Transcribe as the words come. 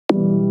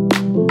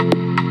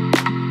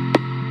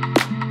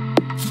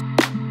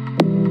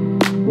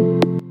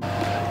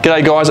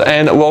G'day guys,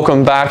 and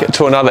welcome back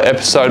to another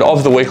episode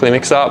of the Weekly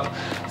Mixup.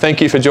 Thank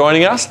you for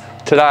joining us.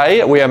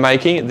 Today we are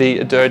making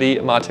the Dirty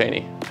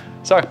Martini.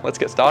 So let's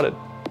get started.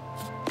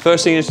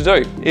 First thing you need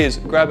to do is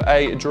grab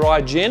a dry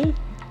gin,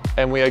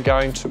 and we are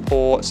going to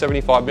pour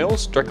 75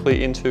 mils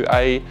directly into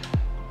a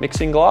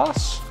mixing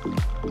glass.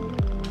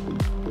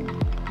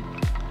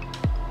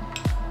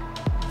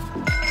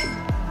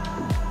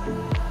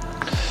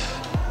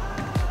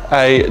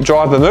 A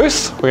dry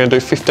vermouth, we're going to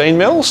do 15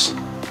 mils.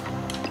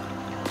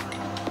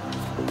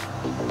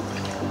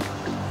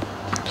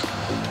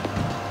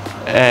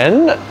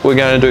 And we're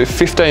going to do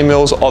 15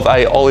 mils of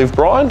a olive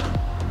brine.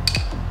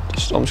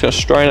 So I'm just going to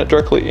strain it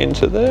directly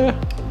into there.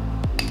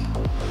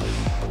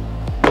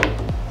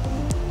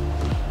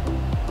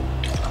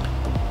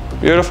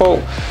 Beautiful.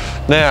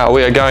 Now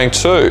we are going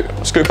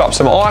to scoop up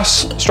some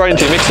ice straight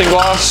into your mixing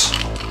glass.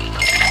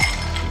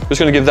 Just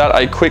going to give that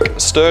a quick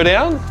stir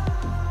down.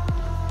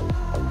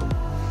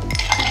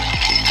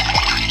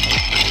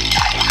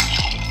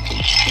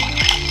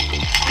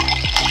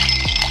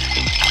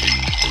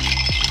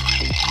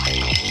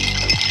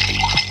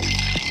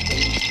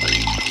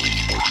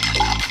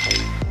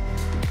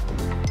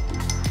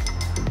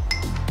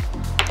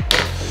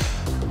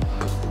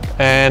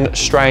 And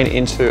strain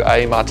into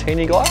a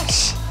martini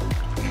glass.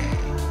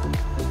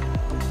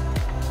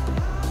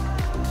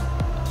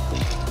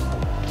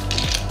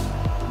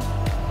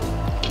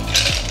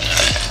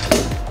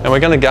 And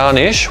we're going to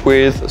garnish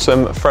with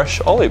some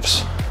fresh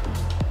olives.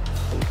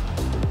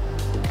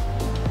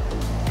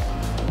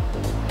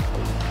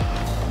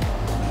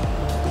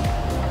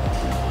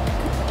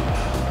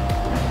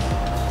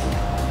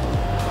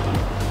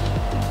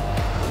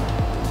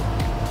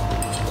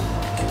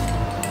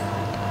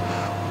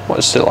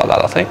 Just sit like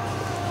that, I think.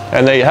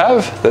 And there you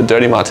have the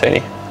Dirty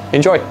Martini.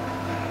 Enjoy.